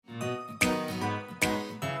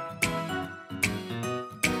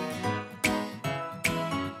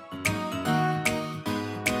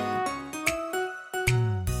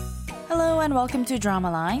and welcome to Drama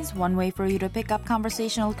Lines, one way for you to pick up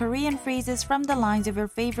conversational Korean phrases from the lines of your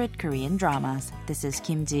favorite Korean dramas. This is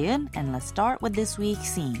Kim Ji-eun, and let's start with this week's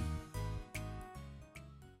scene.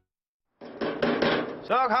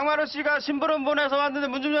 저 강만호 씨가 심부름 보내서 왔는데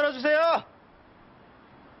문 좀 열어주세요.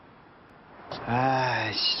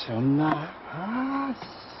 아이씨, 존나.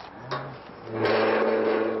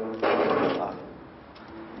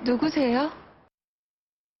 누구세요?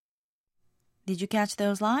 Did you catch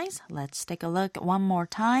those lines? Let's take a look one more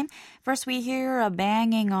time. First, we hear a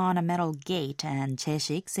banging on a metal gate and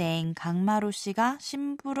재식 saying 강마루 씨가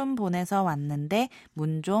심부름 보내서 왔는데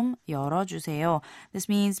문 좀 열어주세요. This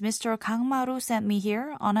means Mr. 강마루 sent me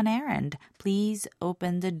here on an errand. Please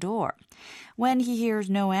open the door. When he hears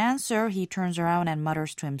no answer, he turns around and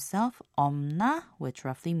mutters to himself, 없나? Which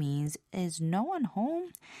roughly means, is no one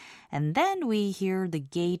home? And then we hear the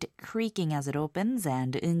gate creaking as it opens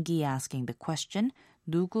and Eungi asking the question,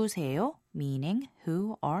 누구세요? Meaning,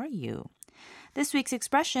 who are you? This week's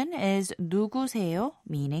expression is 누구세요?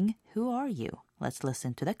 Meaning, who are you? Let's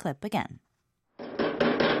listen to the clip again.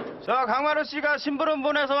 저 강만호 씨가 심부름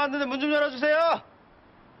보내서 왔는데 문 좀 열어주세요.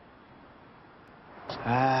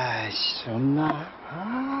 아이씨, 존나.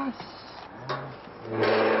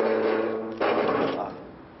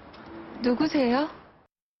 누구세요?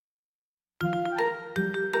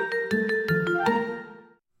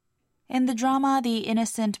 In the drama The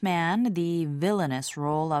Innocent Man, the villainous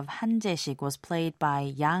role of Han Jae-sik was played by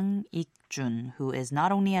Yang Ik-jun, who is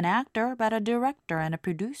not only an actor but a director and a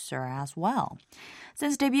producer as well.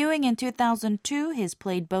 Since debuting in 2002, he's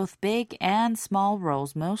played both big and small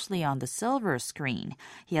roles, mostly on the silver screen.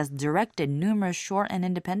 He has directed numerous short and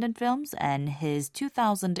independent films, and his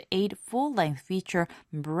 2008 full-length feature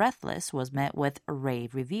Breathless was met with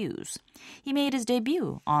rave reviews. He made his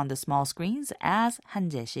debut on the small screens as Han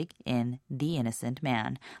Jae-sik in The Innocent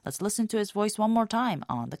Man. Let's listen to his voice one more time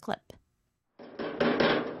on the clip.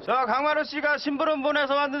 저 강만호 씨가 심부름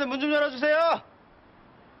보내서 왔는데 문 좀 열어주세요.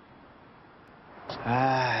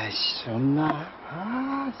 아이씨, 존나.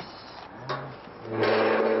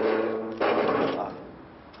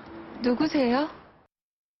 누구세요?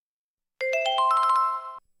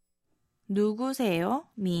 누구세요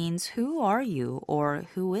means who are you or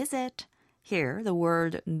who is it? Here, the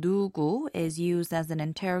word 누구 is used as an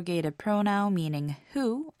interrogative pronoun meaning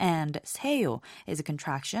who, and 세요 is a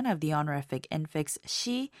contraction of the honorific infix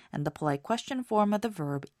시 and the polite question form of the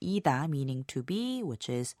verb 이다 meaning to be, which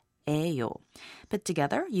is 에요. Put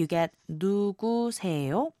together, you get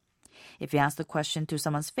누구세요? If you ask the question to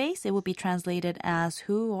someone's face, it will be translated as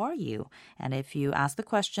who are you? And if you ask the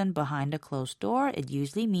question behind a closed door, it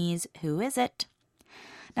usually means who is it?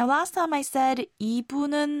 Now, last time I said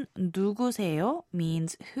이분은 누구세요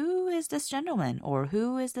means who is this gentleman or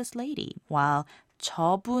who is this lady, while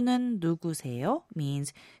저분은 누구세요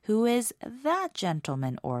means who is that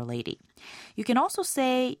gentleman or lady. You can also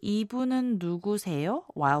say 이분은 누구세요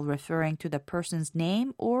while referring to the person's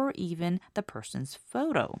name or even the person's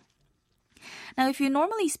photo. Now, if you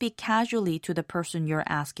normally speak casually to the person you're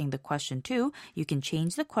asking the question to, you can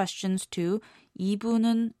change the questions to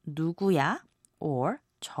이분은 누구야 or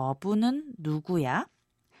저분은 누구야?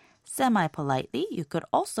 Semi-politely, you could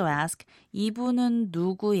also ask 이분은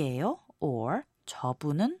누구예요? Or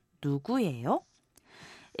저분은 누구예요?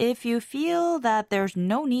 If you feel that there's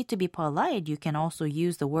no need to be polite, you can also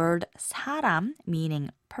use the word 사람,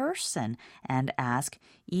 meaning person, and ask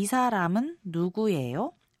이 사람은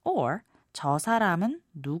누구예요? Or 저 사람은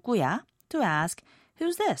누구야? To ask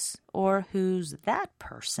who's this? Or who's that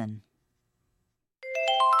person?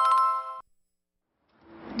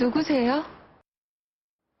 누구세요?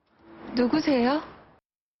 누구세요?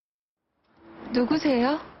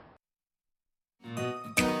 누구세요?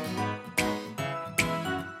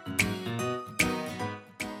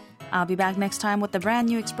 I'll be back next time with a brand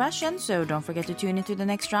new expression, so don't forget to tune into the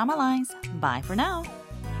next Drama Lines. Bye for now.